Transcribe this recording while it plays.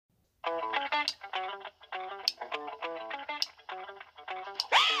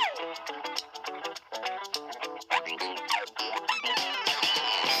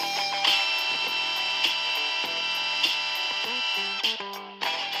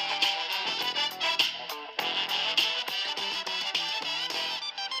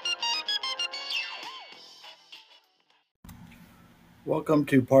Welcome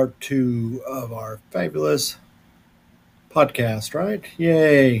to part two of our fabulous podcast, right?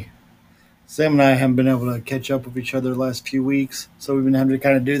 Yay. Sam and I haven't been able to catch up with each other the last few weeks, so we've been having to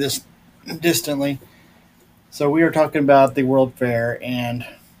kind of do this distantly. So we are talking about the World Fair, and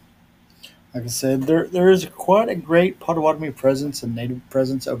like I said, there is quite a great Potawatomi presence and Native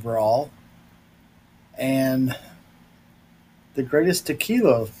presence overall, and the greatest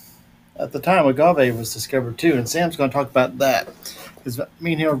tequila at the time, agave, was discovered too. And Sam's going to talk about that because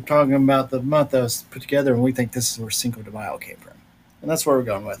me and him are talking about the month that was put together, and we think this is where Cinco de Mayo came from, and that's where we're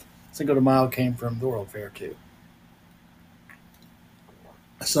going with. Cinco de Mayo came from the World Fair too.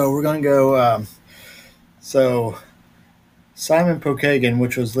 So we're going to go. So Simon Pokagon,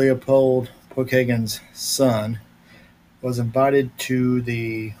 which was Leopold Pokagon's son, was invited to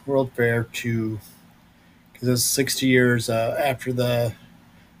the World Fair to because it was 60 years after the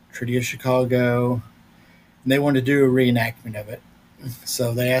Treaty of Chicago, and they wanted to do a reenactment of it.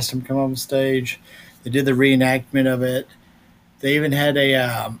 So they asked him to come on stage. They did the reenactment of it. They even had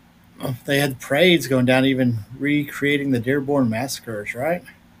they had parades going down, even recreating the Dearborn massacres. Right?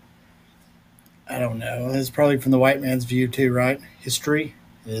 I don't know. It's probably from the white man's view too, right? History,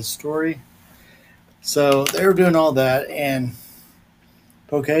 his story. So they were doing all that, and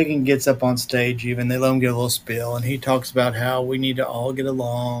Pokagon gets up on stage. Even they let him get a little spiel, and he talks about how we need to all get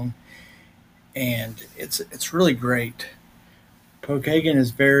along, and it's really great. Pokagon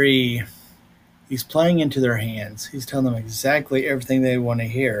is very he's playing into their hands. He's telling them exactly everything they want to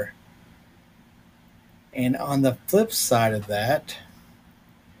hear. And on the flip side of that,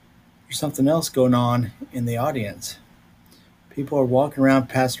 there's something else going on in the audience. People are walking around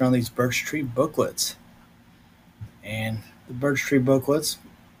passing around these birch tree booklets. And the birch tree booklets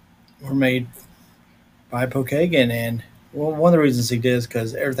were made by Pokagon. And well, one of the reasons he did is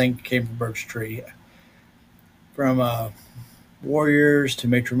because everything came from birch tree. From warriors to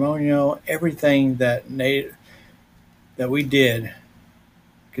matrimonial, everything that we did,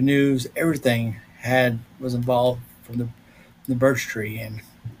 canoes, everything was involved from the birch tree. And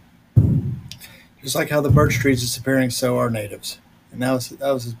just like how the birch tree is disappearing, so are natives. And that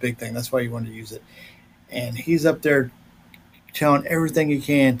was his big thing. That's why he wanted to use it. And he's up there telling everything he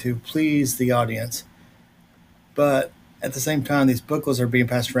can to please the audience. But at the same time, these booklets are being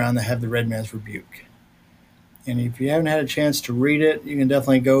passed around that have the Red Man's Rebuke. And if you haven't had a chance to read it, you can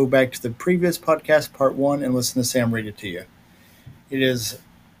definitely go back to the previous podcast, part one, and listen to Sam read it to you. It's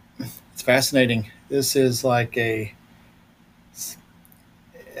fascinating. This is like it's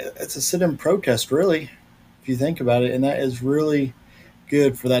a sit-in protest, really, if you think about it, and that is really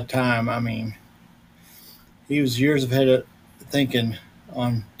good for that time. I mean, he was years ahead of thinking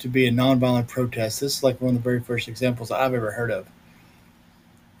on to be a nonviolent protest. This is like one of the very first examples I've ever heard of,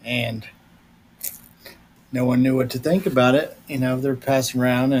 and no one knew what to think about it. They're passing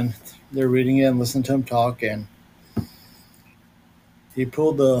around and they're reading it and listening to him talk, and he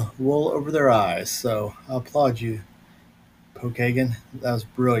pulled the wool over their eyes. So I applaud you, Pokagon. That was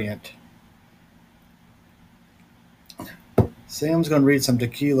brilliant. Sam's going to read some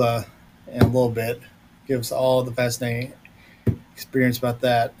tequila in a little bit. Give us all the fascinating experience about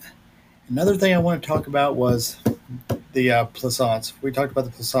that. Another thing I want to talk about was the Plaisance. We talked about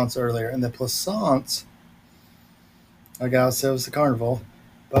the Plaisance earlier, and the Plaisance, like I said, was the carnival.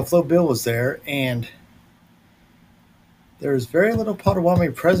 Buffalo Bill was there, and there was very little Potawatomi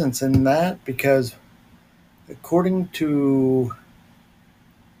presence in that because, according to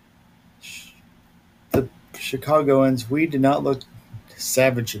the Chicagoans, we did not look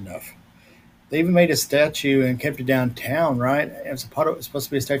savage enough. They even made a statue and kept it downtown, right? It's supposed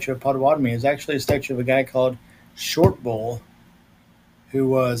to be a statue of Potawatomi. It's actually a statue of a guy called Short Bull, who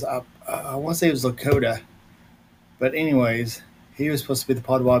was, I want to say it was Lakota. But anyways, he was supposed to be the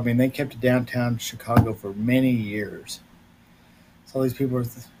Potawatomi, and they kept it downtown Chicago for many years. So all these people were,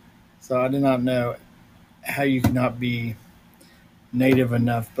 so I did not know how you cannot be native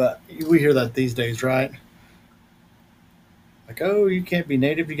enough, but we hear that these days, right? Like, oh, you can't be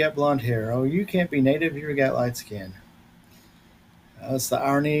native, you got blonde hair. Oh, you can't be native, you got light skin. That's the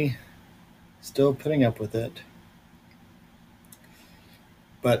irony, still putting up with it.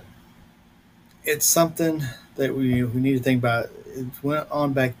 But it's something that we need to think about. It went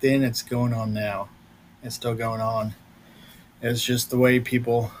on back then, it's going on now. It's still going on. It's just the way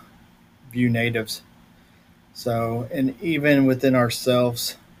people view natives. So, and even within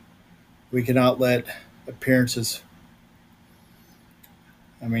ourselves, we cannot let appearances,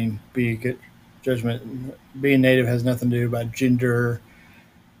 be a good judgment. Being native has nothing to do about gender,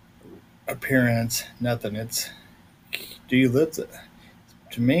 appearance, nothing. Do you live the,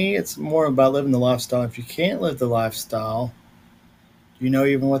 to me, it's more about living the lifestyle. If you can't live the lifestyle,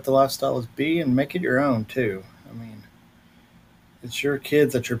 even what the lifestyle is be, and make it your own too. I mean, it's your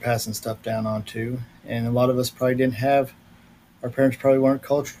kids that you're passing stuff down onto, and a lot of us probably didn't have. Our parents probably weren't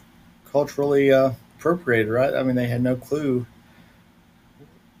culturally appropriated, right? I mean, they had no clue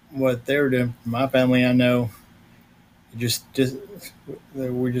what they were doing. My family, I know, just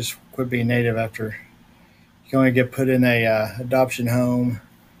we just quit being native after you can only get put in a adoption home,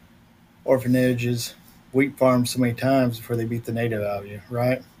 orphanages, wheat farms so many times before they beat the native out of you,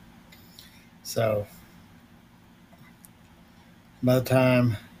 right? So by the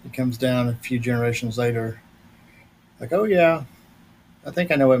time it comes down a few generations later, like, oh yeah, I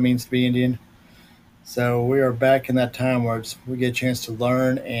think I know what it means to be Indian. So we are back in that time where we get a chance to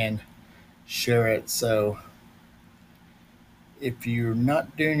learn and share it. So if you're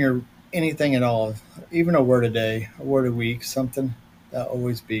not doing your anything at all, even a word a day, a word a week, something, that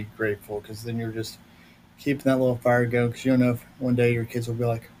always be grateful because then you're just keeping that little fire going because you don't know if one day your kids will be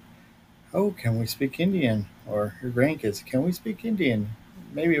like, oh, can we speak Indian? Or your grandkids, can we speak Indian?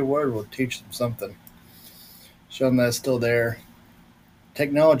 Maybe a word will teach them something. Show them that's still there.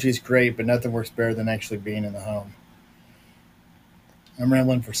 Technology is great, but nothing works better than actually being in the home. I'm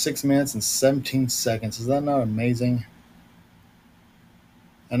rambling for 6 minutes and 17 seconds. Is that not amazing?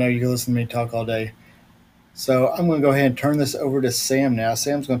 I know you can listen to me talk all day. So I'm going to go ahead and turn this over to Sam now.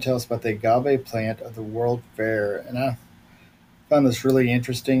 Sam's going to tell us about the agave plant of the World Fair. And I found this really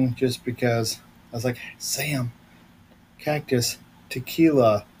interesting just because I was like, Sam, cactus,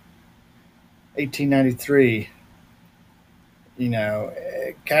 tequila, 1893.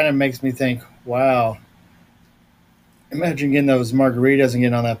 It kind of makes me think, wow, imagine getting those margaritas and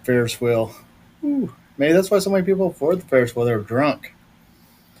getting on that Ferris wheel. Ooh, maybe that's why so many people afford the Ferris wheel. They're drunk.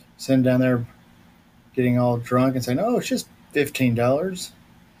 Sitting down there getting all drunk and saying, oh, it's just $15 to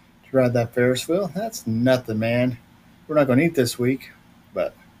ride that Ferris wheel. That's nothing, man. We're not going to eat this week,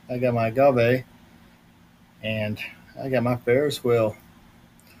 but I got my agave and I got my Ferris wheel.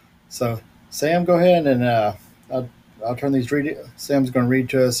 So, Sam, go ahead and I'll turn these read. Sam's going to read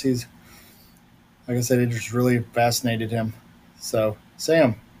to us. He's, like I said, it just really fascinated him. So,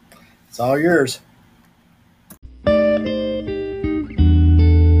 Sam, it's all yours.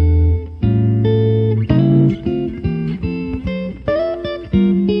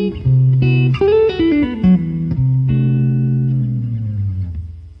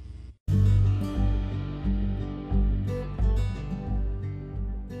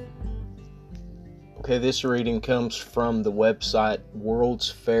 Okay, this reading comes from the website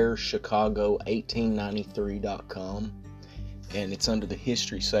worldsfairchicago1893.com, and it's under the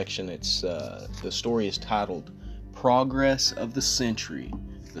history section. The story is titled Progress of the Century,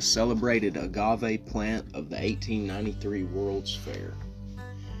 the celebrated agave plant of the 1893 World's Fair.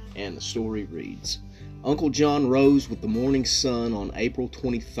 And the story reads, Uncle John rose with the morning sun on April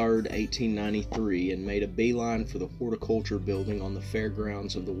 23, 1893, and made a beeline for the horticulture building on the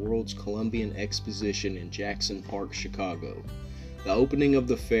fairgrounds of the World's Columbian Exposition in Jackson Park, Chicago. The opening of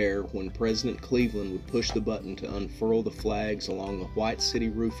the fair, when President Cleveland would push the button to unfurl the flags along the White City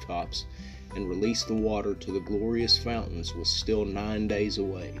rooftops and release the water to the glorious fountains, was still 9 days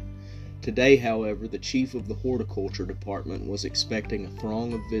away. Today, however, the chief of the horticulture department was expecting a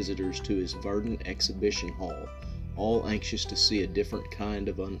throng of visitors to his verdant exhibition hall, all anxious to see a different kind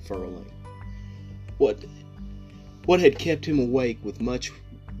of unfurling. What had kept him awake with much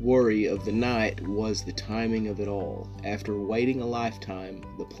worry of the night was the timing of it all. After waiting a lifetime,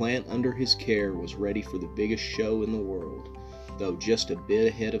 the plant under his care was ready for the biggest show in the world, though just a bit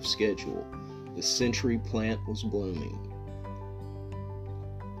ahead of schedule. The century plant was blooming.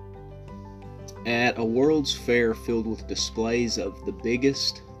 At a World's Fair filled with displays of the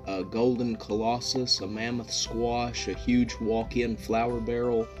biggest, a golden colossus, a mammoth squash, a huge walk-in flower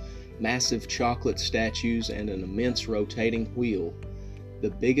barrel, massive chocolate statues, and an immense rotating wheel,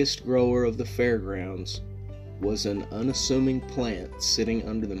 the biggest grower of the fairgrounds was an unassuming plant sitting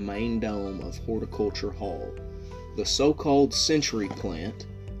under the main dome of Horticulture Hall. The so-called century plant,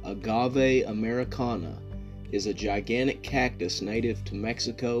 Agave americana, is a gigantic cactus native to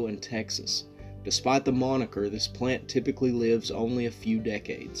Mexico and Texas. Despite the moniker, this plant typically lives only a few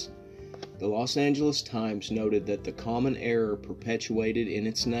decades. The Los Angeles Times noted that the common error perpetuated in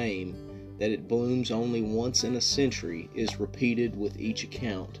its name, that it blooms only once in a century, is repeated with each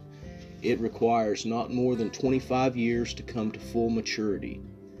account. It requires not more than 25 years to come to full maturity.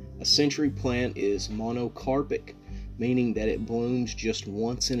 A century plant is monocarpic, meaning that it blooms just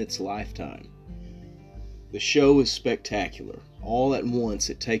once in its lifetime. The show is spectacular. All at once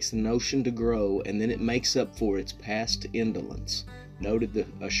it takes the notion to grow, and then it makes up for its past indolence, noted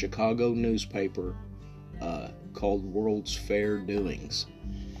a Chicago newspaper called World's Fair Doings.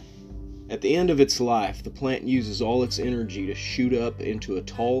 At the end of its life, the plant uses all its energy to shoot up into a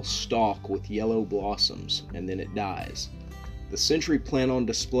tall stalk with yellow blossoms, and then it dies. The century plant on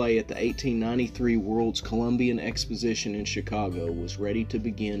display at the 1893 World's Columbian Exposition in Chicago was ready to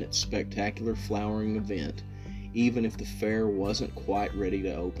begin its spectacular flowering event, even if the fair wasn't quite ready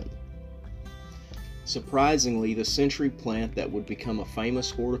to open. Surprisingly, the century plant that would become a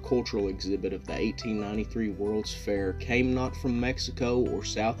famous horticultural exhibit of the 1893 World's Fair came not from Mexico or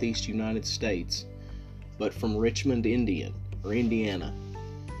southeast United States, but from Richmond, Indiana.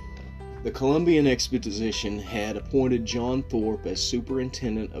 The Columbian Exposition had appointed John Thorpe as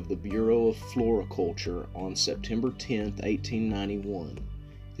superintendent of the Bureau of Floriculture on September 10, 1891.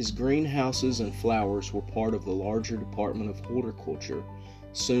 His greenhouses and flowers were part of the larger Department of Horticulture.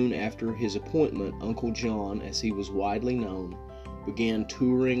 Soon after his appointment, Uncle John, as he was widely known, began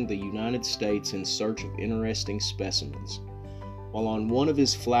touring the United States in search of interesting specimens. While on one of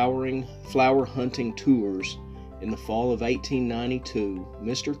his flower hunting tours in the fall of 1892,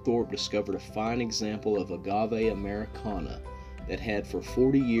 Mr. Thorpe discovered a fine example of Agave americana that had for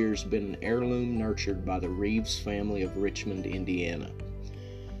 40 years been an heirloom nurtured by the Reeves family of Richmond, Indiana.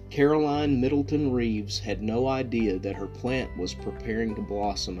 Caroline Middleton Reeves had no idea that her plant was preparing to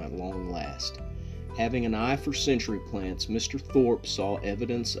blossom at long last. Having an eye for century plants, Mr. Thorpe saw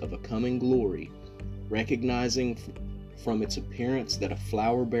evidence of a coming glory, recognizing from its appearance that a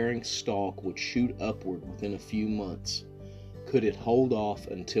flower-bearing stalk would shoot upward within a few months. Could it hold off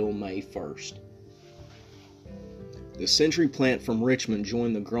until May 1st? The century plant from Richmond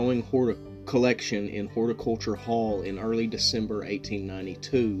joined the growing collection in Horticulture Hall in early December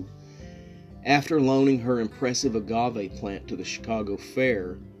 1892. After loaning her impressive agave plant to the Chicago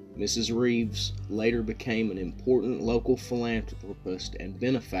Fair, Mrs. Reeves later became an important local philanthropist and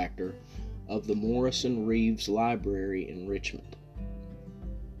benefactor of the Morrison Reeves Library in Richmond.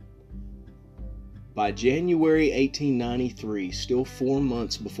 By January 1893, still 4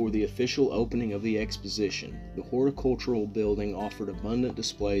 months before the official opening of the exposition, the horticultural building offered abundant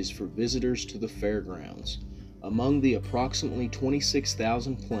displays for visitors to the fairgrounds. Among the approximately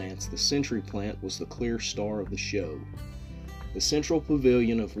 26,000 plants, the century plant was the clear star of the show. The central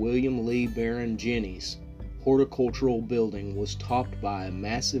pavilion of William Lee Barron Jenney's horticultural building was topped by a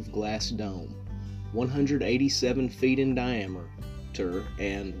massive glass dome, 187 feet in diameter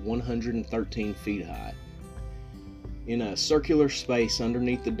and 113 feet high. In a circular space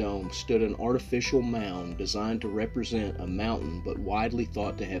underneath the dome stood an artificial mound designed to represent a mountain but widely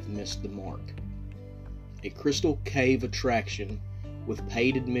thought to have missed the mark. A crystal cave attraction with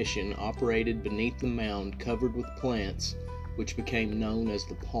paid admission operated beneath the mound covered with plants, which became known as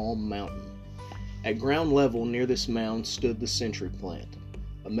the Palm Mountain. At ground level near this mound stood the century plant.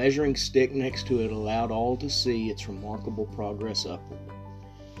 A measuring stick next to it allowed all to see its remarkable progress upward.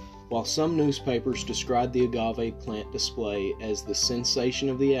 While some newspapers described the agave plant display as the sensation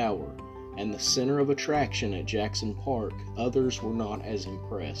of the hour and the center of attraction at Jackson Park, others were not as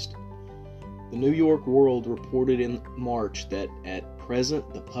impressed. The New York World reported in March that at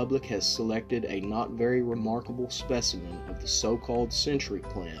present the public has selected a not very remarkable specimen of the so-called century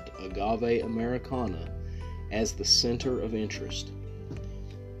plant, Agave americana, as the center of interest.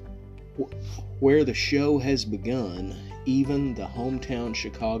 Where the show has begun, even the hometown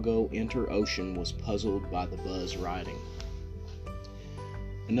Chicago Inter-Ocean was puzzled by the buzz riding.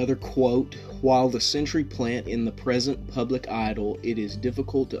 Another quote, "While the century plant in the present public idol, it is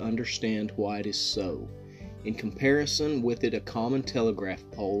difficult to understand why it is so. In comparison with it, a common telegraph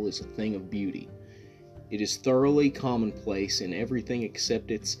pole is a thing of beauty. It is thoroughly commonplace in everything except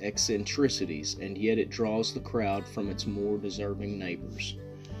its eccentricities, and yet it draws the crowd from its more deserving neighbors."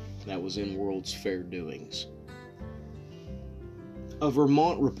 That was in World's Fair Doings. A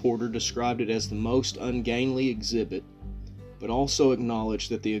Vermont reporter described it as the most ungainly exhibit, but also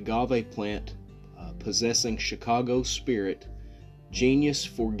acknowledged that the agave plant, possessing Chicago spirit, genius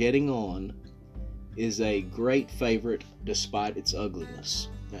for getting on, is a great favorite despite its ugliness.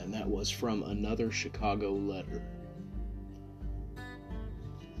 And that was from another Chicago letter.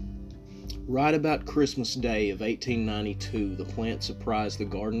 Right about Christmas Day of 1892, the plant surprised the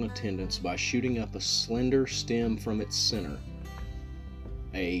garden attendants by shooting up a slender stem from its center.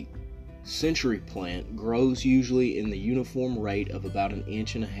 A century plant grows usually in the uniform rate of about 1.5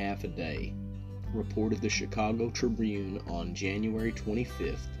 inches a day, reported the Chicago Tribune on January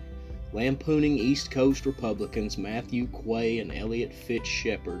 25th, lampooning East Coast Republicans Matthew Quay and Elliot Fitz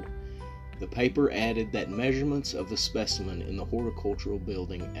Shepard. The paper added that measurements of the specimen in the horticultural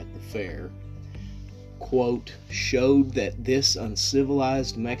building at the fair quote, showed that this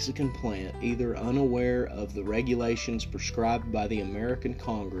uncivilized Mexican plant, either unaware of the regulations prescribed by the American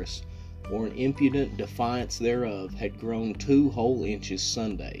Congress or in impudent defiance thereof, had grown 2 whole inches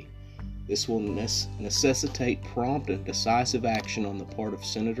Sunday. This will necessitate prompt and decisive action on the part of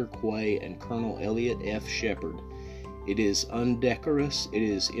Senator Quay and Colonel Elliot F. Shepard. It is undecorous, it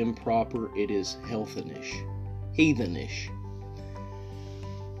is improper, it is heathenish.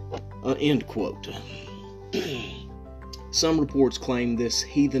 End quote. Some reports claim this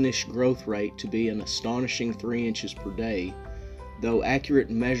heathenish growth rate to be an astonishing 3 inches per day, though accurate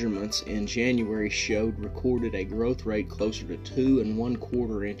measurements in January showed recorded a growth rate closer to 2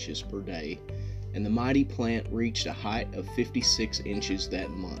 1/4 inches per day, and the mighty plant reached a height of 56 inches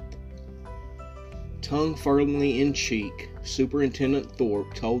that month. Tongue firmly in cheek, Superintendent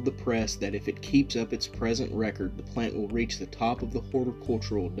Thorpe told the press that if it keeps up its present record, the plant will reach the top of the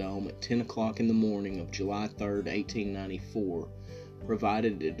Horticultural Dome at 10 o'clock in the morning of July 3, 1894,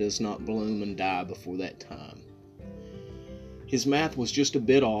 provided it does not bloom and die before that time. His math was just a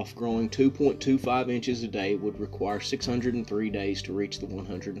bit off. Growing 2.25 inches a day would require 603 days to reach the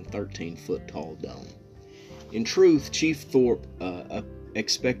 113-foot tall dome. In truth, Chief Thorpe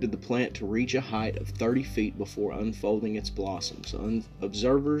expected the plant to reach a height of 30 feet before unfolding its blossoms.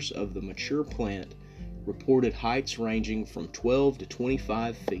 Observers of the mature plant reported heights ranging from 12 to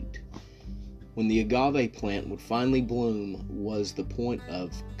 25 feet. When the agave plant would finally bloom was the point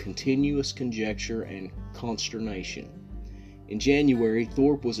of continuous conjecture and consternation. In January,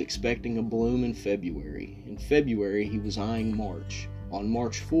 Thorpe was expecting a bloom in February. In February, he was eyeing March. On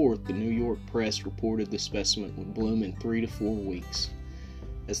March 4th, the New York Press reported the specimen would bloom in 3 to 4 weeks.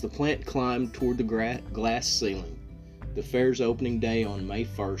 As the plant climbed toward the glass ceiling, the fair's opening day on May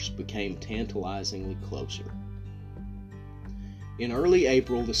 1st became tantalizingly closer. In early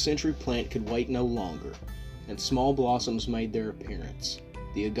April, the century plant could wait no longer, and small blossoms made their appearance.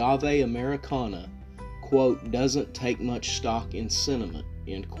 The agave Americana, quote, doesn't take much stock in sentiment,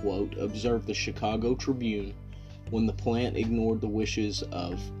 end quote, observed the Chicago Tribune when the plant ignored the wishes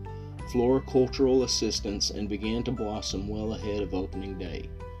of floricultural assistants and began to blossom well ahead of opening day.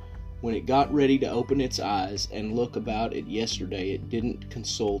 When it got ready to open its eyes and look about it yesterday, it didn't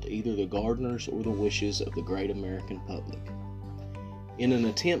consult either the gardeners or the wishes of the great American public. In an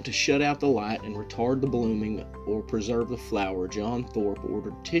attempt to shut out the light and retard the blooming or preserve the flower, John Thorpe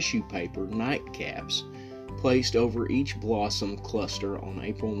ordered tissue paper nightcaps placed over each blossom cluster on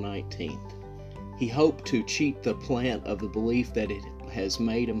April 19th. He hoped to cheat the plant of the belief that it has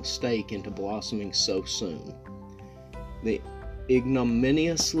made a mistake into blossoming so soon. The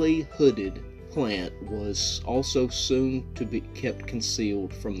ignominiously hooded plant was also soon to be kept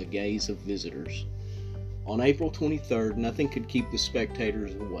concealed from the gaze of visitors. On April 23rd, nothing could keep the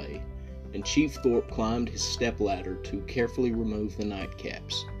spectators away, and Chief Thorpe climbed his stepladder to carefully remove the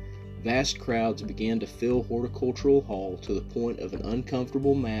nightcaps. Vast crowds began to fill Horticultural Hall to the point of an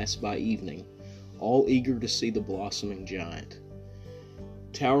uncomfortable mass by evening, all eager to see the blossoming giant.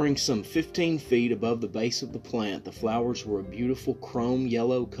 Towering some 15 feet above the base of the plant, the flowers were a beautiful chrome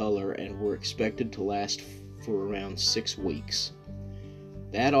yellow color and were expected to last for around 6 weeks.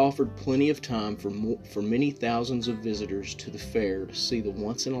 That offered plenty of time for many thousands of visitors to the fair to see the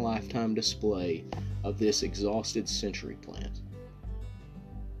once-in-a-lifetime display of this exhausted century plant.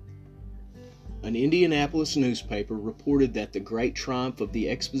 An Indianapolis newspaper reported that the great triumph of the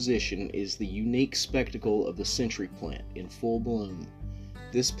exposition is the unique spectacle of the century plant in full bloom.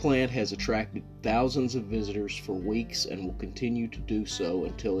 This plant has attracted thousands of visitors for weeks and will continue to do so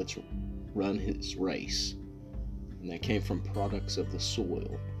until it's run its race. And that came from Products of the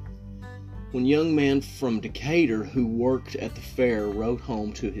Soil. When young man from Decatur who worked at the fair wrote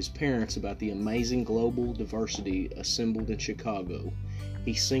home to his parents about the amazing global diversity assembled in Chicago,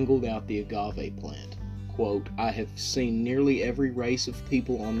 he singled out the agave plant. Quote, I have seen nearly every race of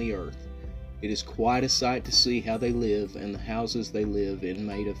people on the earth. It is quite a sight to see how they live and the houses they live in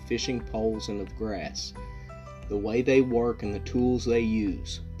made of fishing poles and of grass. The way they work and the tools they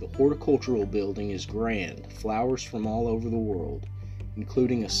use. The horticultural building is grand, flowers from all over the world,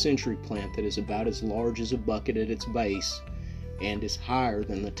 including a century plant that is about as large as a bucket at its base and is higher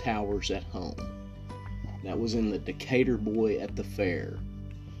than the towers at home. That was in the Decatur Boy at the Fair.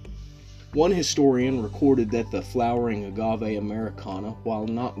 One historian recorded that the flowering agave Americana, while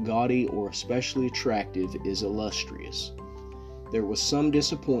not gaudy or especially attractive, is illustrious. There was some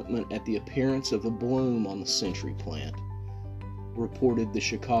disappointment at the appearance of the bloom on the century plant, reported the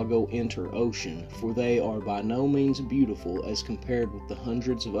Chicago Inter-Ocean, for they are by no means beautiful as compared with the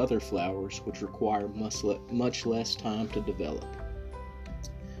hundreds of other flowers which require much less time to develop.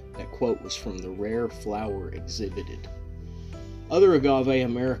 That quote was from the rare flower exhibited. Other agave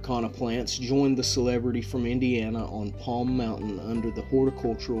americana plants joined the celebrity from Indiana on Palm Mountain under the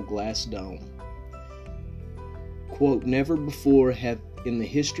horticultural glass dome. Quote, "Never before in the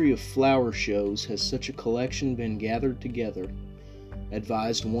history of flower shows has such a collection been gathered together,"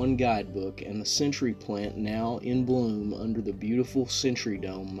 advised one guidebook, and the century plant now in bloom under the beautiful Century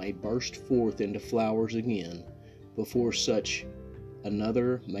Dome may burst forth into flowers again before such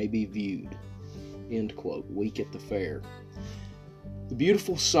another may be viewed. End quote. Week at the fair. The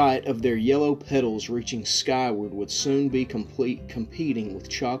beautiful sight of their yellow petals reaching skyward would soon be competing with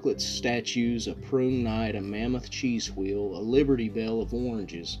chocolate statues, a prune knight, a mammoth cheese wheel, a Liberty Bell of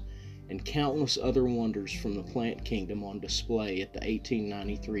oranges, and countless other wonders from the plant kingdom on display at the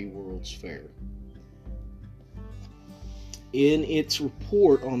 1893 World's Fair. In its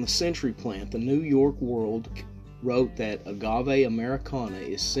report on the century plant, the New York World wrote that agave americana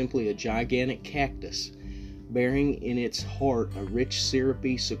is simply a gigantic cactus, bearing in its heart a rich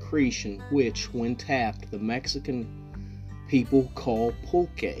syrupy secretion which, when tapped, the Mexican people call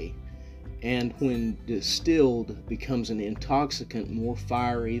pulque, and when distilled becomes an intoxicant more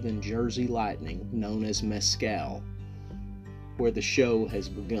fiery than Jersey lightning, known as mezcal, where the show has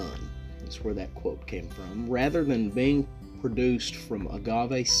begun. That's where that quote came from. Rather than being produced from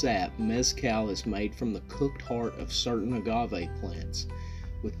agave sap, mezcal is made from the cooked heart of certain agave plants,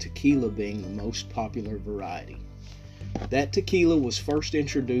 with tequila being the most popular variety. That tequila was first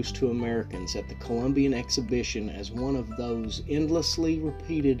introduced to Americans at the Columbian Exhibition as one of those endlessly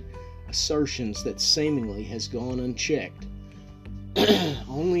repeated assertions that seemingly has gone unchecked.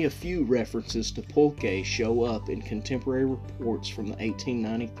 Only a few references to pulque show up in contemporary reports from the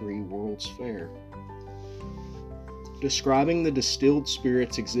 1893 World's Fair. Describing the distilled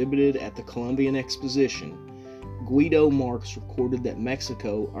spirits exhibited at the Columbian Exposition, Guido Marx recorded that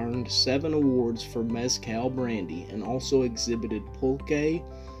Mexico earned 7 awards for mezcal brandy and also exhibited pulque,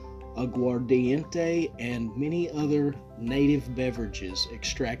 aguardiente, and many other native beverages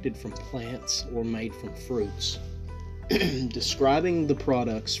extracted from plants or made from fruits. Describing the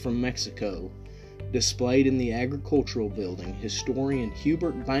products from Mexico displayed in the Agricultural Building, historian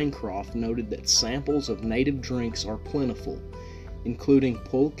Hubert Bancroft noted that samples of native drinks are plentiful, including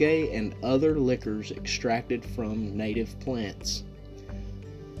pulque and other liquors extracted from native plants.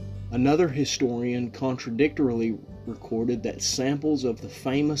 Another historian contradictorily recorded that samples of the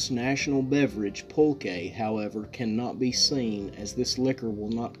famous national beverage pulque, however, cannot be seen, as this liquor will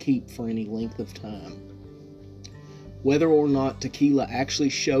not keep for any length of time. Whether or not tequila actually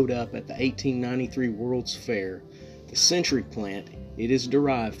showed up at the 1893 World's Fair, the century plant it is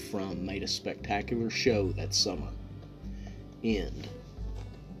derived from made a spectacular show that summer. End.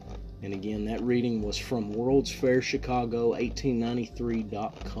 And again, that reading was from World's Fair Chicago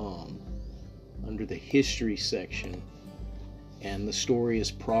 1893.com under the history section, and the story is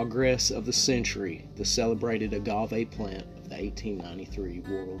Progress of the Century, the celebrated agave plant of the 1893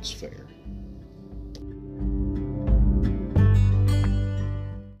 World's Fair.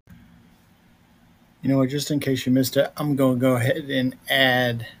 You know what, just in case you missed it, I'm going to go ahead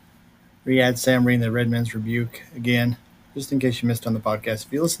and re-add Sam reading the Red Man's Rebuke again, just in case you missed on the podcast.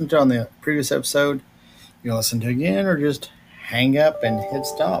 If you listened to on the previous episode, you'll listen to it again or just hang up and hit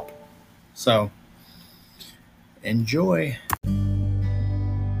stop. So, enjoy.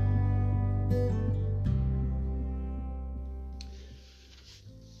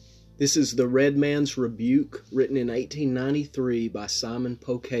 This is The Red Man's Rebuke, written in 1893 by Simon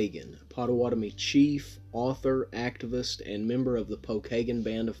Pokagon, a Potawatomi chief, author, activist, and member of the Pokagon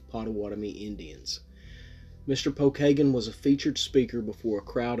Band of Potawatomi Indians. Mr. Pokagon was a featured speaker before a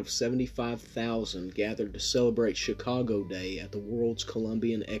crowd of 75,000 gathered to celebrate Chicago Day at the World's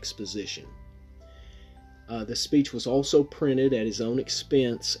Columbian Exposition. The speech was also printed at his own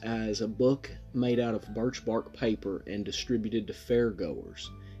expense as a book made out of birch bark paper and distributed to fairgoers.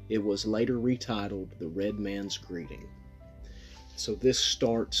 It was later retitled The Red Man's Greeting. So this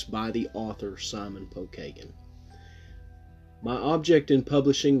starts by the author Simon Pokagon. My object in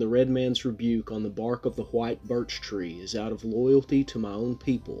publishing The Red Man's Rebuke on the bark of the white birch tree is out of loyalty to my own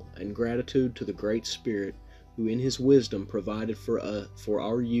people and gratitude to the Great Spirit who in his wisdom provided for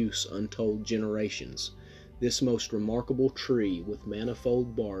our use untold generations this most remarkable tree with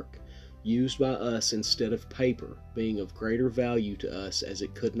manifold bark used by us instead of paper, being of greater value to us as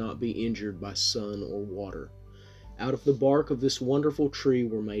it could not be injured by sun or water. Out of the bark of this wonderful tree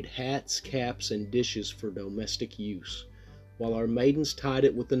were made hats, caps, and dishes for domestic use. While our maidens tied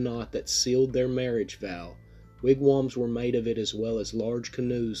it with the knot that sealed their marriage vow, wigwams were made of it as well as large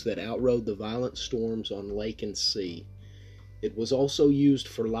canoes that outrode the violent storms on lake and sea. It was also used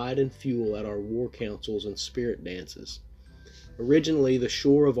for light and fuel at our war councils and spirit dances. Originally, the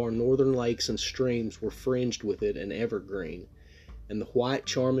shore of our northern lakes and streams were fringed with it and evergreen, and the white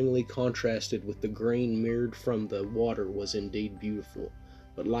charmingly contrasted with the green mirrored from the water was indeed beautiful.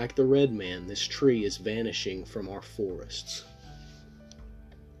 But like the red man, this tree is vanishing from our forests.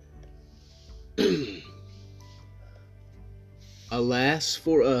 Alas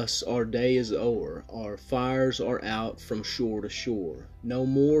for us, our day is o'er, our fires are out from shore to shore. No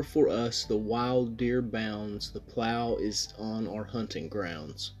more for us the wild deer bounds, the plough is on our hunting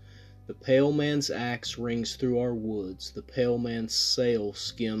grounds. The pale man's axe rings through our woods, the pale man's sail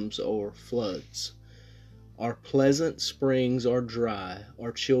skims o'er floods. Our pleasant springs are dry,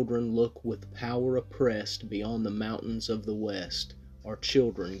 our children look with power oppressed beyond the mountains of the west, our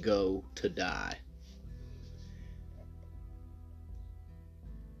children go to die.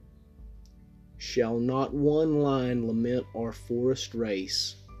 Shall not one line lament our forest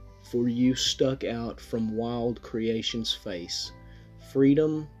race, for you stuck out from wild creation's face.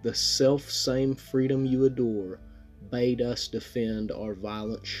 Freedom, the self-same freedom you adore, bade us defend our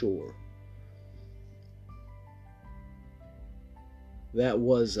violent shore. That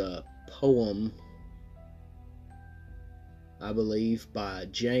was a poem, I believe, by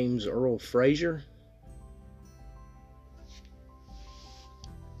James Earl Fraser.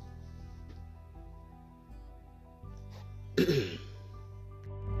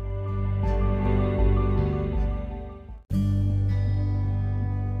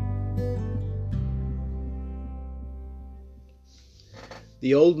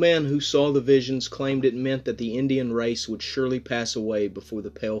 The old man who saw the visions claimed it meant that the Indian race would surely pass away before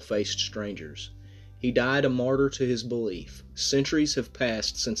the pale-faced strangers. He died a martyr to his belief. Centuries have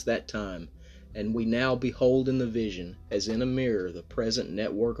passed since that time, and we now behold in the vision, as in a mirror, the present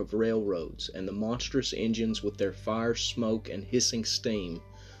network of railroads, and the monstrous engines with their fire, smoke, and hissing steam,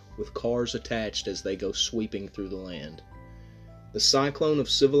 with cars attached as they go sweeping through the land. The cyclone of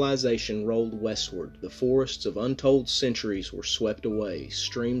civilization rolled westward. The forests of untold centuries were swept away.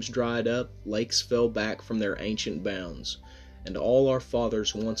 Streams dried up, lakes fell back from their ancient bounds, and all our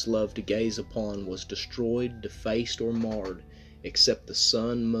fathers once loved to gaze upon was destroyed, defaced, or marred, except the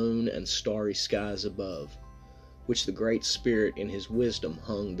sun, moon, and starry skies above, which the Great Spirit in his wisdom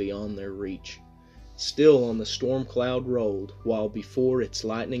hung beyond their reach. Still on the storm cloud rolled, while before its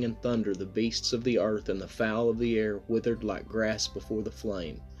lightning and thunder the beasts of the earth and the fowl of the air withered like grass before the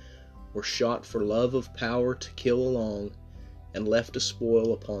flame, were shot for love of power to kill along, and left a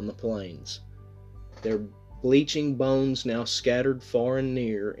spoil upon the plains. Their bleaching bones now scattered far and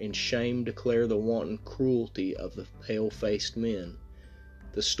near, in shame declare the wanton cruelty of the pale-faced men.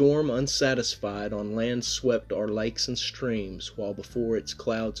 The storm, unsatisfied, on land swept our lakes and streams, while before its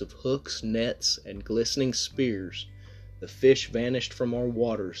clouds of hooks, nets, and glistening spears, the fish vanished from our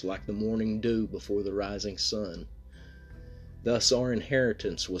waters like the morning dew before the rising sun. Thus our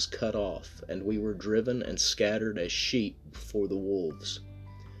inheritance was cut off, and we were driven and scattered as sheep before the wolves.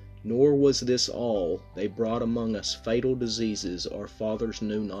 Nor was this all. They brought among us fatal diseases our fathers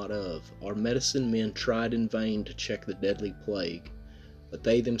knew not of. Our medicine men tried in vain to check the deadly plague, but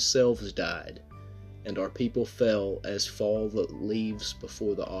they themselves died, and our people fell as fall the leaves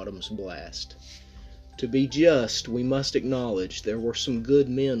before the autumn's blast. To be just, we must acknowledge there were some good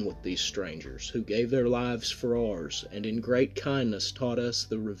men with these strangers, who gave their lives for ours, and in great kindness taught us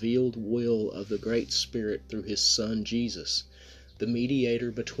the revealed will of the Great Spirit through his Son Jesus, the mediator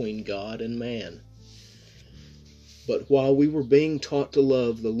between God and man. But while we were being taught to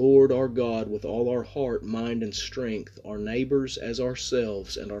love the Lord our God with all our heart, mind, and strength, our neighbors as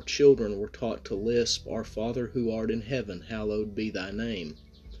ourselves, and our children were taught to lisp, "Our Father who art in heaven, hallowed be thy name."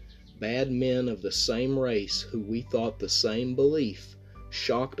 Bad men of the same race, who we thought the same belief,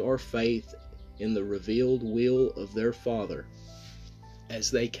 shocked our faith in the revealed will of their Father, as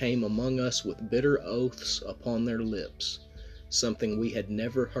they came among us with bitter oaths upon their lips, something we had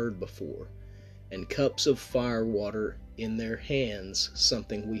never heard before, and cups of fire water in their hands,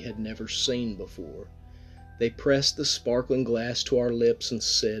 something we had never seen before. They pressed the sparkling glass to our lips and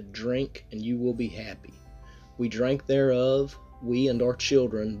said, "Drink, and you will be happy." We drank thereof, we and our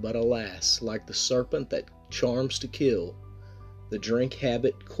children, but alas, like the serpent that charms to kill, the drink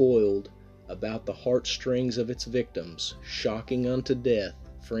habit coiled about the heartstrings of its victims, shocking unto death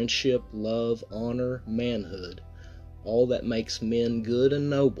friendship, love, honor, manhood, all that makes men good and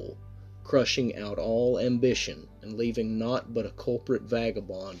noble, crushing out all ambition, and leaving naught but a culprit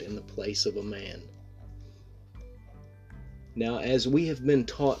vagabond in the place of a man. Now, as we have been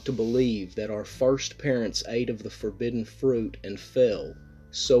taught to believe that our first parents ate of the forbidden fruit and fell,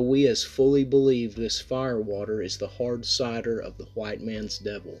 So we as fully believe this firewater is the hard cider of the white man's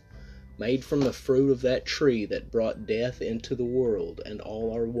devil, made from the fruit of that tree that brought death into the world and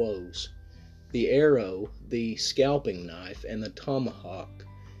all our woes. The arrow, the scalping knife, and the tomahawk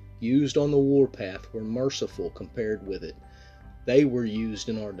used on the warpath were merciful compared with it. They were used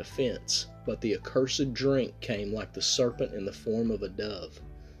in our defense, but the accursed drink came like the serpent in the form of a dove.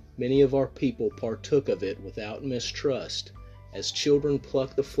 Many of our people partook of it without mistrust, as children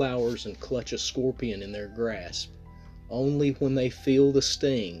pluck the flowers and clutch a scorpion in their grasp. Only when they feel the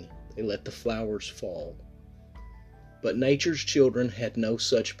sting, they let the flowers fall. But nature's children had no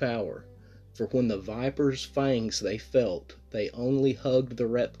such power, for when the viper's fangs they felt, they only hugged the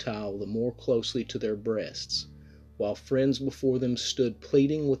reptile the more closely to their breasts, while friends before them stood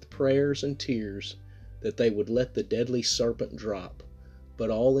pleading with prayers and tears that they would let the deadly serpent drop, but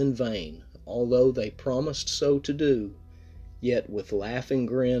all in vain. Although they promised so to do, yet with laughing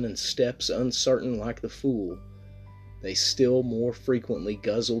grin and steps uncertain like the fool, they still more frequently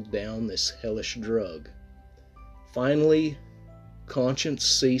guzzled down this hellish drug. Finally, conscience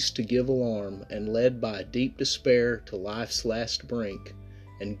ceased to give alarm, and led by a deep despair to life's last brink,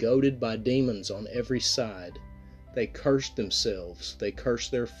 and goaded by demons on every side, they cursed themselves, they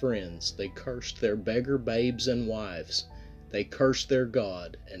cursed their friends, they cursed their beggar babes and wives, they cursed their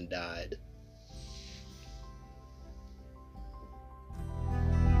God and died.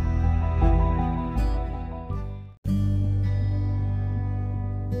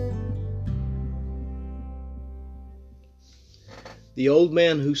 The old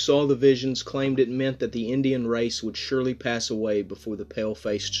man who saw the visions claimed it meant that the Indian race would surely pass away before the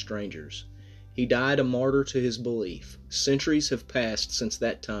pale-faced strangers. He died a martyr to his belief. Centuries have passed since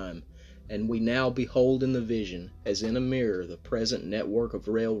that time, and we now behold in the vision, as in a mirror, the present network of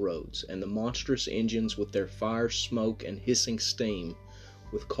railroads, and the monstrous engines with their fire, smoke, and hissing steam,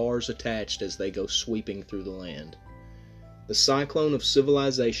 with cars attached as they go sweeping through the land. The cyclone of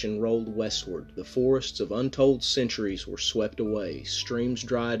civilization rolled westward. The forests of untold centuries were swept away. Streams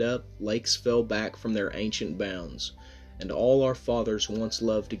dried up, lakes fell back from their ancient bounds, and all our fathers once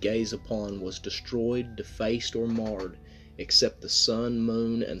loved to gaze upon was destroyed, defaced, or marred, except the sun,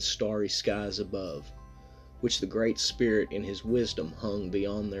 moon, and starry skies above, which the Great Spirit in his wisdom hung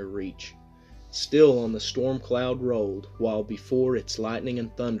beyond their reach. Still on the storm cloud rolled, while before its lightning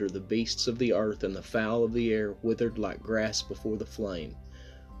and thunder the beasts of the earth and the fowl of the air withered like grass before the flame,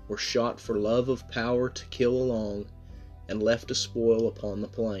 were shot for love of power to kill along, and left a spoil upon the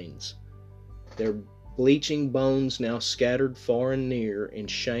plains. Their bleaching bones now scattered far and near, in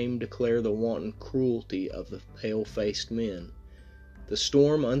shame declare the wanton cruelty of the pale-faced men. The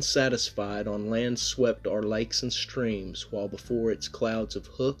storm, unsatisfied, on land swept our lakes and streams, while before its clouds of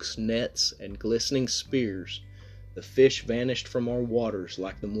hooks, nets, and glistening spears, the fish vanished from our waters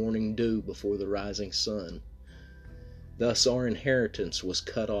like the morning dew before the rising sun. Thus our inheritance was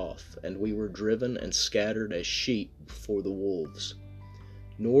cut off, and we were driven and scattered as sheep before the wolves.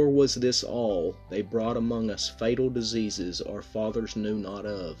 Nor was this all. They brought among us fatal diseases our fathers knew not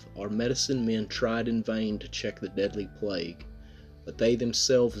of. Our medicine men tried in vain to check the deadly plague, but they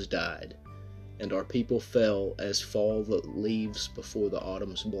themselves died, and our people fell as fall the leaves before the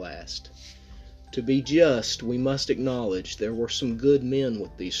autumn's blast. To be just, we must acknowledge there were some good men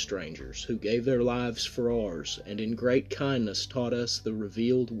with these strangers, who gave their lives for ours, and in great kindness taught us the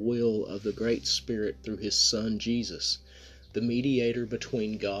revealed will of the Great Spirit through his Son Jesus, the mediator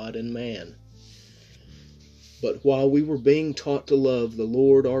between God and man. But while we were being taught to love the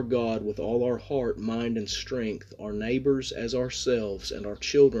Lord our God with all our heart, mind, and strength, our neighbors as ourselves, and our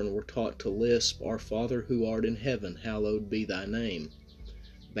children were taught to lisp, "Our Father who art in heaven, hallowed be thy name."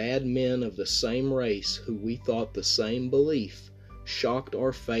 Bad men of the same race, who we thought the same belief, shocked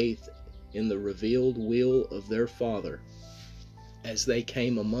our faith in the revealed will of their Father, as they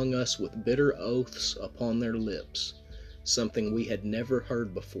came among us with bitter oaths upon their lips, something we had never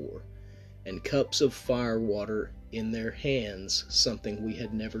heard before, and cups of fire-water in their hands, something we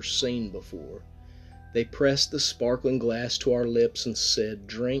had never seen before. They pressed the sparkling glass to our lips and said,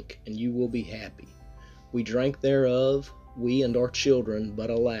 "Drink, and you will be happy." We drank thereof, we and our children,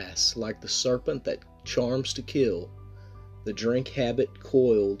 but alas, like the serpent that charms to kill, the drink habit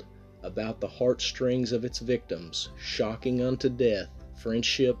coiled about the heartstrings of its victims, shocking unto death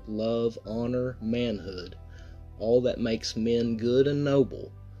friendship, love, honor, manhood, all that makes men good and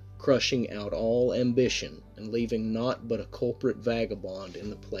noble, crushing out all ambition, and leaving naught but a culprit vagabond in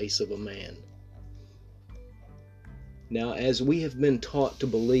the place of a man. Now, as we have been taught to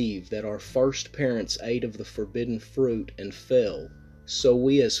believe that our first parents ate of the forbidden fruit and fell, so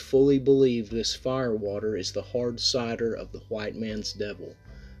we as fully believe this fire-water is the hard cider of the white man's devil,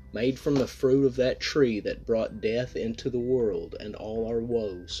 made from the fruit of that tree that brought death into the world and all our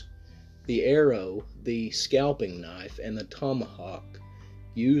woes. The arrow, the scalping knife, and the tomahawk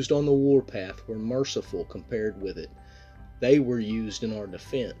used on the warpath were merciful compared with it. They were used in our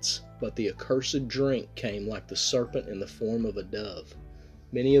defense, but the accursed drink came like the serpent in the form of a dove.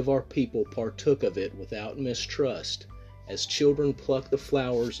 Many of our people partook of it without mistrust, as children pluck the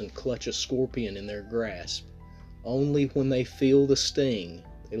flowers and clutch a scorpion in their grasp. Only when they feel the sting,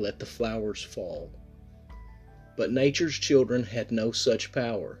 they let the flowers fall. But nature's children had no such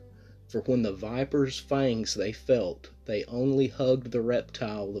power, for when the viper's fangs they felt, they only hugged the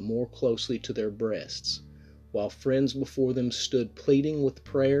reptile the more closely to their breasts, while friends before them stood pleading with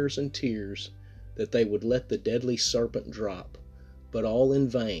prayers and tears that they would let the deadly serpent drop, but all in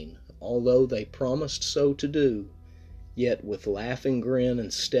vain. Although they promised so to do, yet with laughing grin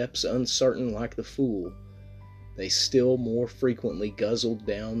and steps uncertain like the fool, they still more frequently guzzled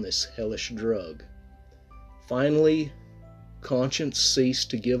down this hellish drug. Finally, conscience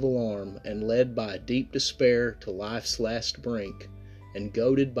ceased to give alarm, and led by a deep despair to life's last brink, and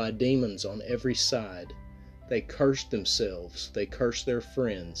goaded by demons on every side, they cursed themselves, they cursed their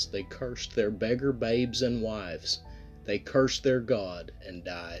friends, they cursed their beggar babes and wives, they cursed their God and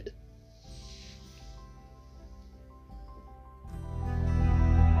died.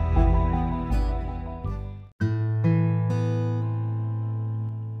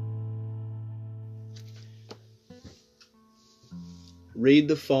 Read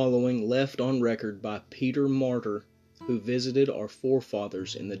the following left on record by Peter Martyr, who visited our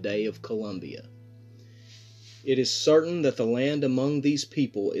forefathers in the day of Columbia. It is certain that the land among these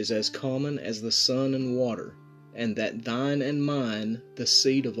people is as common as the sun and water, and that thine and mine, the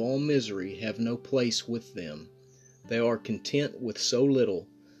seed of all misery, have no place with them. They are content with so little,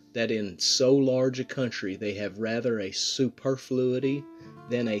 that in so large a country they have rather a superfluity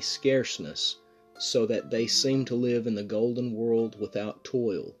than a scarceness, so that they seem to live in the golden world without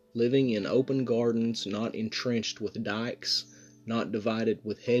toil, living in open gardens not entrenched with dikes, not divided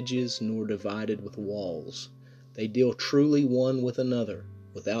with hedges, nor divided with walls. They deal truly one with another,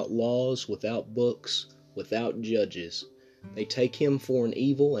 without laws, without books, without judges. They take him for an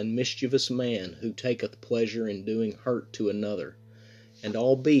evil and mischievous man, who taketh pleasure in doing hurt to another. And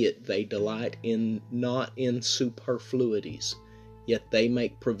albeit they delight not in superfluities, yet they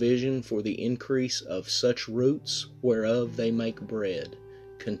make provision for the increase of such roots whereof they make bread,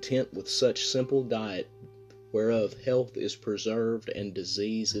 content with such simple diet whereof health is preserved and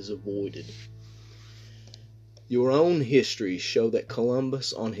disease is avoided. Your own histories show that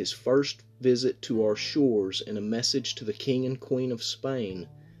Columbus, on his first visit to our shores, in a message to the King and Queen of Spain,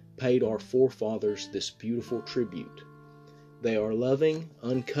 paid our forefathers this beautiful tribute. They are loving,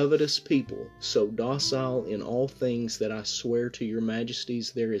 uncovetous people, so docile in all things that I swear to your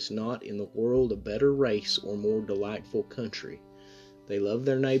majesties there is not in the world a better race or more delightful country. They love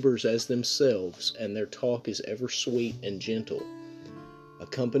their neighbors as themselves, and their talk is ever sweet and gentle,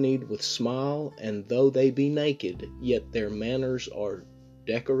 accompanied with smile, and though they be naked, yet their manners are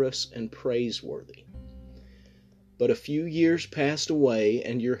decorous and praiseworthy. But a few years passed away,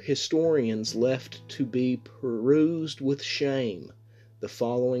 and your historians left to be perused with shame the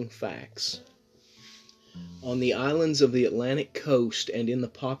following facts. On the islands of the Atlantic coast and in the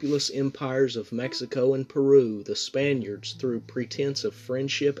populous empires of Mexico and Peru, the Spaniards, through pretense of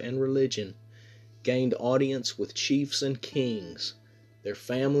friendship and religion, gained audience with chiefs and kings, their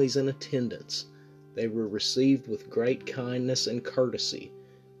families and attendants. They were received with great kindness and courtesy,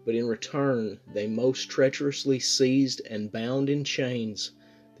 but in return they most treacherously seized and bound in chains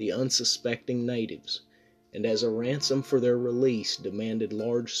the unsuspecting natives, and as a ransom for their release demanded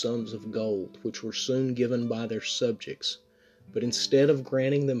large sums of gold, which were soon given by their subjects. But instead of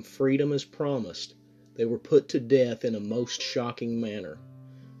granting them freedom as promised, they were put to death in a most shocking manner.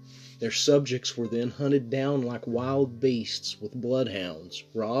 Their subjects were then hunted down like wild beasts with bloodhounds,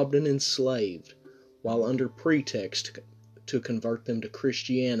 robbed and enslaved, while under pretext to convert them to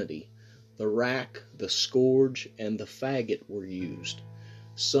Christianity, the rack, the scourge, and the faggot were used.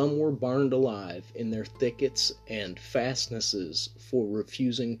 Some were burned alive in their thickets and fastnesses for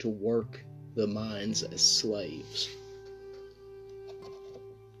refusing to work the mines as slaves.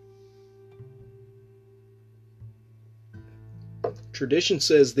 Tradition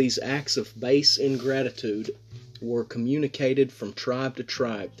says these acts of base ingratitude were communicated from tribe to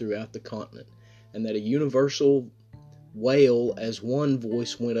tribe throughout the continent, and that a universal wail as one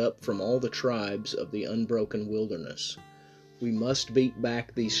voice went up from all the tribes of the unbroken wilderness. We must beat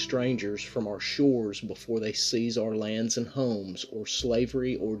back these strangers from our shores before they seize our lands and homes, or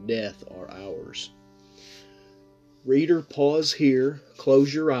slavery or death are ours. Reader, pause here,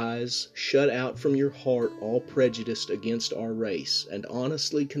 close your eyes, shut out from your heart all prejudice against our race, and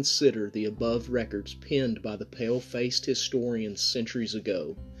honestly consider the above records penned by the pale-faced historians centuries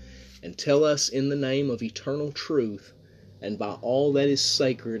ago, and tell us in the name of eternal truth, and by all that is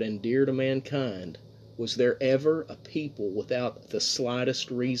sacred and dear to mankind, was there ever a people without the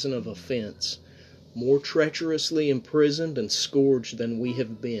slightest reason of offense, more treacherously imprisoned and scourged than we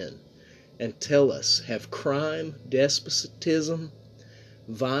have been? And tell us, have crime, despotism,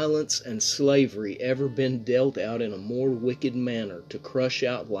 violence, and slavery ever been dealt out in a more wicked manner to crush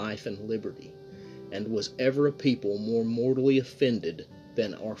out life and liberty? And was ever a people more mortally offended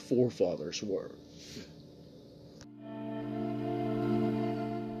than our forefathers were?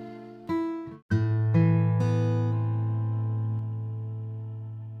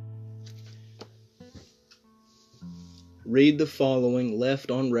 Read the following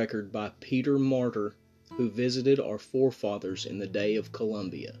left on record by Peter Martyr, who visited our forefathers in the day of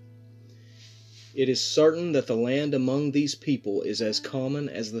Columbia. It is certain that the land among these people is as common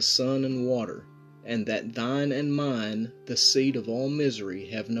as the sun and water, and that thine and mine, the seed of all misery,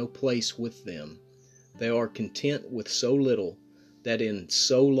 have no place with them. They are content with so little, that in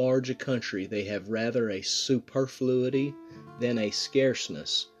so large a country they have rather a superfluity than a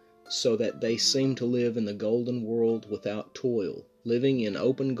scarceness, so that they seem to live in the golden world without toil, living in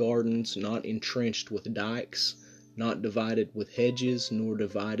open gardens, not entrenched with dikes, not divided with hedges, nor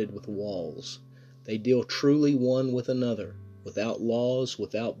divided with walls. They deal truly one with another, without laws,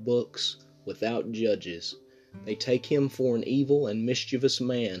 without books, without judges. They take him for an evil and mischievous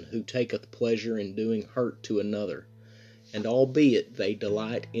man, who taketh pleasure in doing hurt to another. And albeit they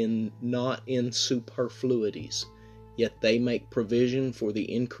delight not in superfluities, yet they make provision for the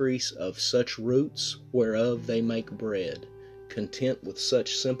increase of such roots whereof they make bread, content with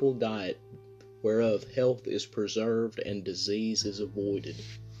such simple diet whereof health is preserved and disease is avoided.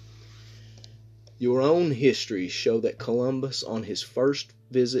 Your own histories show that Columbus, on his first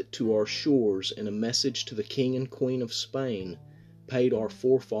visit to our shores, in a message to the King and Queen of Spain, paid our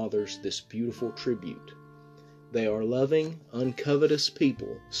forefathers this beautiful tribute. They are loving, uncovetous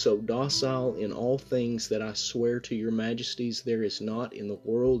people, so docile in all things that I swear to your majesties there is not in the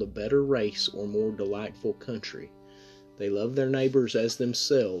world a better race or more delightful country. They love their neighbors as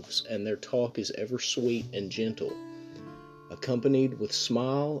themselves, and their talk is ever sweet and gentle, accompanied with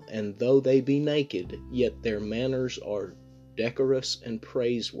smile, and though they be naked, yet their manners are decorous and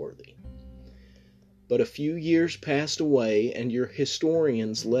praiseworthy. But a few years passed away, and your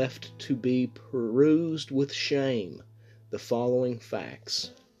historians left to be perused with shame the following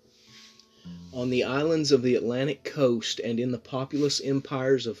facts. On the islands of the Atlantic coast and in the populous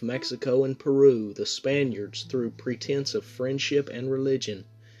empires of Mexico and Peru, the Spaniards, through pretense of friendship and religion,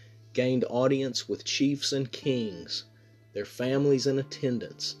 gained audience with chiefs and kings, their families and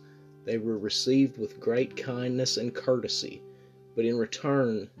attendants. They were received with great kindness and courtesy, but in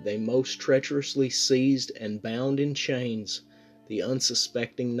return they most treacherously seized and bound in chains the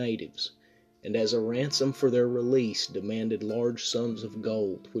unsuspecting natives, and as a ransom for their release demanded large sums of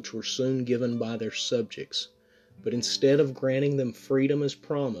gold, which were soon given by their subjects. But instead of granting them freedom as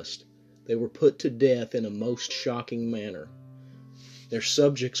promised, they were put to death in a most shocking manner. Their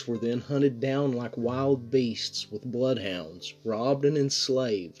subjects were then hunted down like wild beasts with bloodhounds, robbed and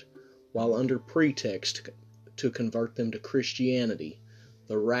enslaved, while under pretext to convert them to Christianity,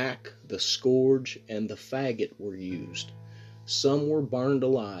 the rack, the scourge, and the faggot were used. Some were burned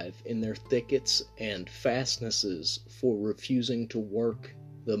alive in their thickets and fastnesses for refusing to work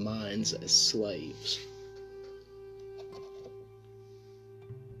the mines as slaves.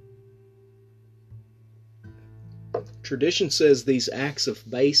 Tradition says these acts of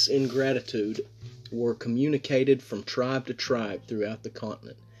base ingratitude were communicated from tribe to tribe throughout the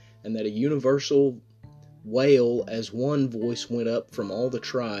continent, and that a universal wail as one voice went up from all the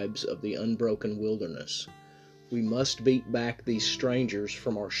tribes of the unbroken wilderness. We must beat back these strangers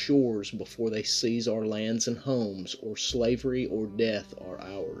from our shores before they seize our lands and homes, or slavery or death are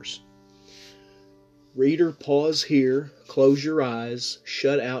ours. Reader, pause here, close your eyes,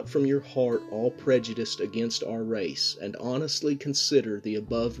 shut out from your heart all prejudice against our race, and honestly consider the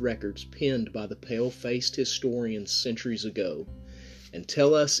above records penned by the pale-faced historians centuries ago, and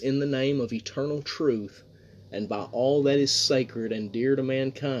tell us in the name of eternal truth, and by all that is sacred and dear to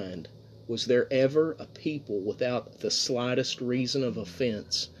mankind, was there ever a people without the slightest reason of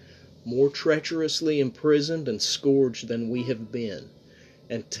offense, more treacherously imprisoned and scourged than we have been?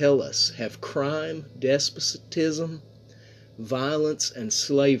 And tell us, have crime, despotism, violence, and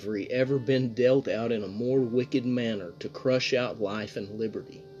slavery ever been dealt out in a more wicked manner to crush out life and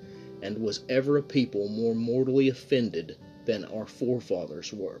liberty? and was ever a people more mortally offended than our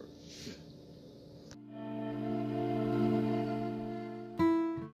forefathers were.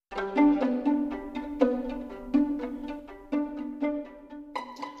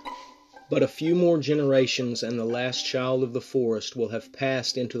 But a few more generations, and the last child of the forest will have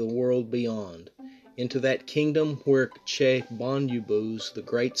passed into the world beyond, into that kingdom where Che-Bon-Yubuz, the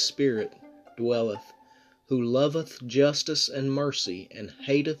Great Spirit, dwelleth, who loveth justice and mercy, and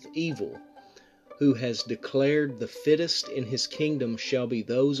hateth evil, who has declared the fittest in his kingdom shall be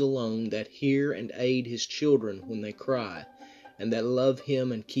those alone that hear and aid his children when they cry, and that love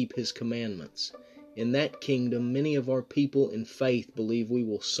him and keep his commandments. In that kingdom many of our people in faith believe we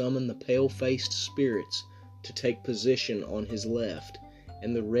will summon the pale-faced spirits to take position on his left,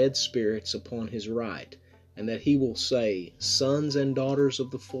 and the red spirits upon his right, and that he will say, Sons and daughters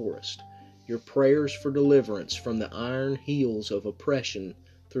of the forest, your prayers for deliverance from the iron heels of oppression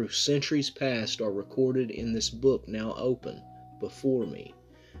through centuries past are recorded in this book now open before me,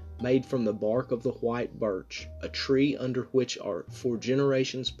 made from the bark of the white birch, a tree under which for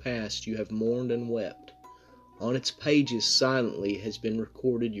generations past you have mourned and wept. On its pages silently has been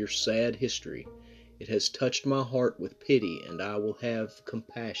recorded your sad history. It has touched my heart with pity, and I will have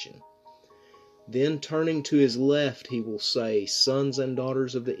compassion. Then turning to his left he will say, Sons and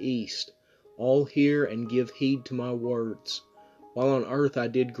daughters of the East, all hear and give heed to my words. While on earth I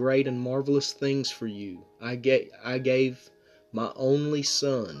did great and marvelous things for you. I gave my only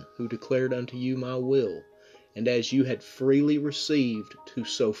Son, who declared unto you my will, and as you had freely received, to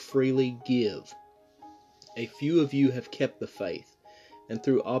so freely give. A few of you have kept the faith, and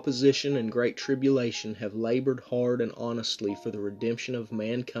through opposition and great tribulation have labored hard and honestly for the redemption of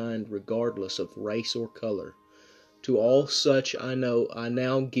mankind regardless of race or color. To all such I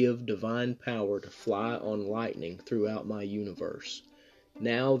now give divine power to fly on lightning throughout my universe.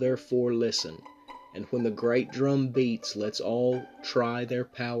 Now therefore listen, and when the great drum beats, let's all try their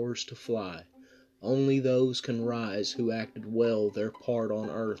powers to fly. Only those can rise who acted well their part on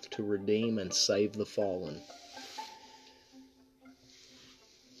earth to redeem and save the fallen.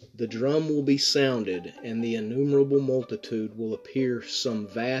 The drum will be sounded, and the innumerable multitude will appear, some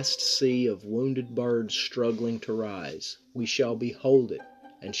vast sea of wounded birds struggling to rise. We shall behold it,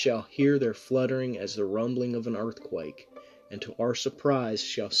 and shall hear their fluttering as the rumbling of an earthquake, and to our surprise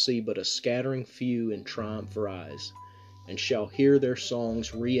shall see but a scattering few in triumph rise, and shall hear their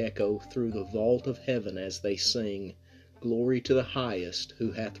songs re-echo through the vault of heaven as they sing, Glory to the highest,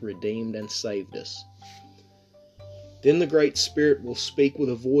 who hath redeemed and saved us. Then the Great Spirit will speak with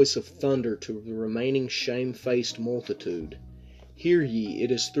a voice of thunder to the remaining shame-faced multitude. Hear ye,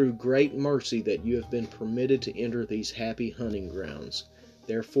 it is through great mercy that you have been permitted to enter these happy hunting grounds.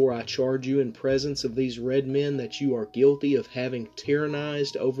 Therefore I charge you in presence of these red men that you are guilty of having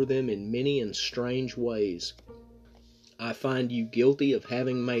tyrannized over them in many and strange ways. I find you guilty of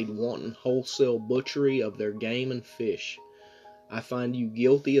having made wanton wholesale butchery of their game and fish. I find you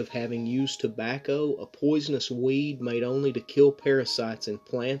guilty of having used tobacco, a poisonous weed made only to kill parasites in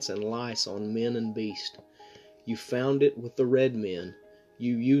plants and lice on men and beast. You found it with the red men.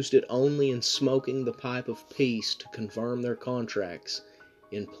 You used it only in smoking the pipe of peace to confirm their contracts,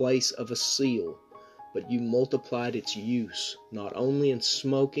 in place of a seal, but you multiplied its use, not only in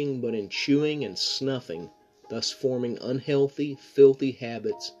smoking but in chewing and snuffing, thus forming unhealthy, filthy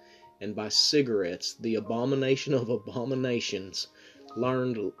habits, and by cigarettes, the abomination of abominations,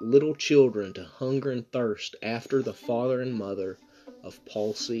 learned little children to hunger and thirst after the father and mother of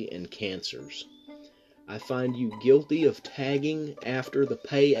palsy and cancers. I find you guilty of tagging after the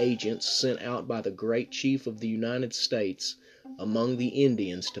pay agents sent out by the great chief of the United States among the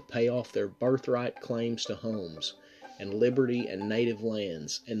Indians to pay off their birthright claims to homes and liberty and native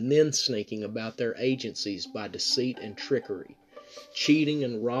lands, and then sneaking about their agencies by deceit and trickery, cheating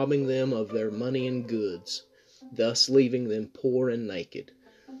and robbing them of their money and goods, thus leaving them poor and naked.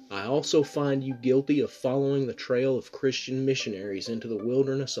 I also find you guilty of following the trail of Christian missionaries into the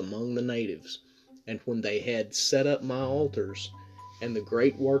wilderness among the natives, and when they had set up my altars, and the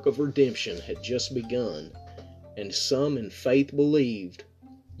great work of redemption had just begun, and some in faith believed,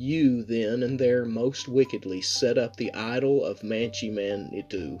 you then and there most wickedly set up the idol of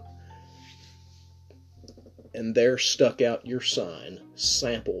Manchi-Manitou, and there stuck out your sign,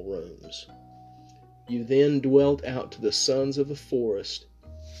 Sample Rooms. You then dwelt out to the sons of the forest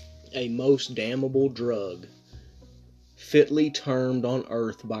a most damnable drug, fitly termed on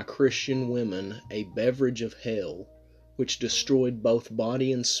earth by Christian women a beverage of hell, which destroyed both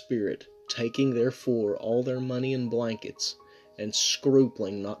body and spirit, taking therefore all their money and blankets, and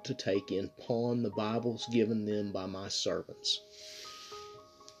scrupling not to take in pawn the Bibles given them by my servants.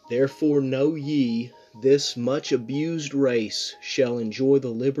 Therefore know ye, this much abused race shall enjoy the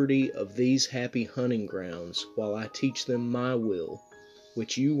liberty of these happy hunting grounds, while I teach them my will,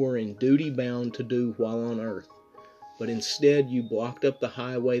 which you were in duty bound to do while on earth, but instead you blocked up the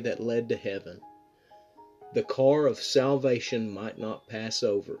highway that led to heaven. The car of salvation might not pass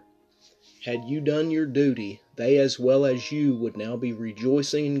over. Had you done your duty, they as well as you would now be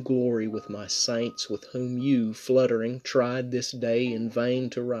rejoicing in glory with my saints, with whom you, fluttering, tried this day in vain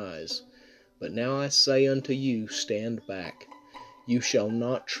to rise. But now I say unto you, stand back. You shall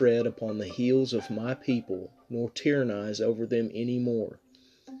not tread upon the heels of my people, nor tyrannize over them any more.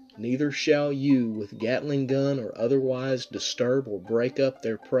 Neither shall you with Gatling gun or otherwise disturb or break up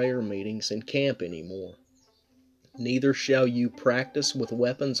their prayer meetings and camp any more. Neither shall you practice with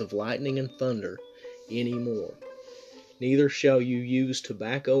weapons of lightning and thunder any more. Neither shall you use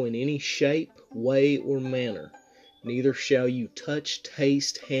tobacco in any shape, way, or manner. Neither shall you touch,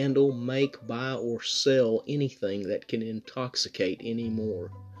 taste, handle, make, buy, or sell anything that can intoxicate any more.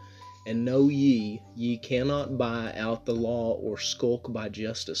 And know ye cannot buy out the law or skulk by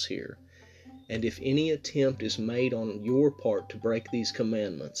justice here. And if any attempt is made on your part to break these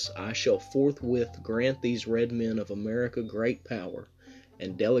commandments, I shall forthwith grant these red men of America great power,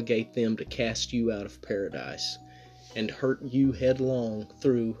 and delegate them to cast you out of paradise, and hurl you headlong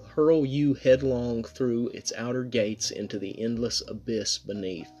through its outer gates into the endless abyss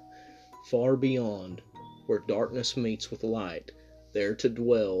beneath, far beyond, where darkness meets with light, there to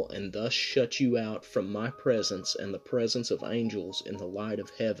dwell, and thus shut you out from my presence and the presence of angels in the light of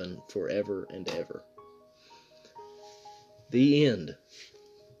heaven forever and ever. The end.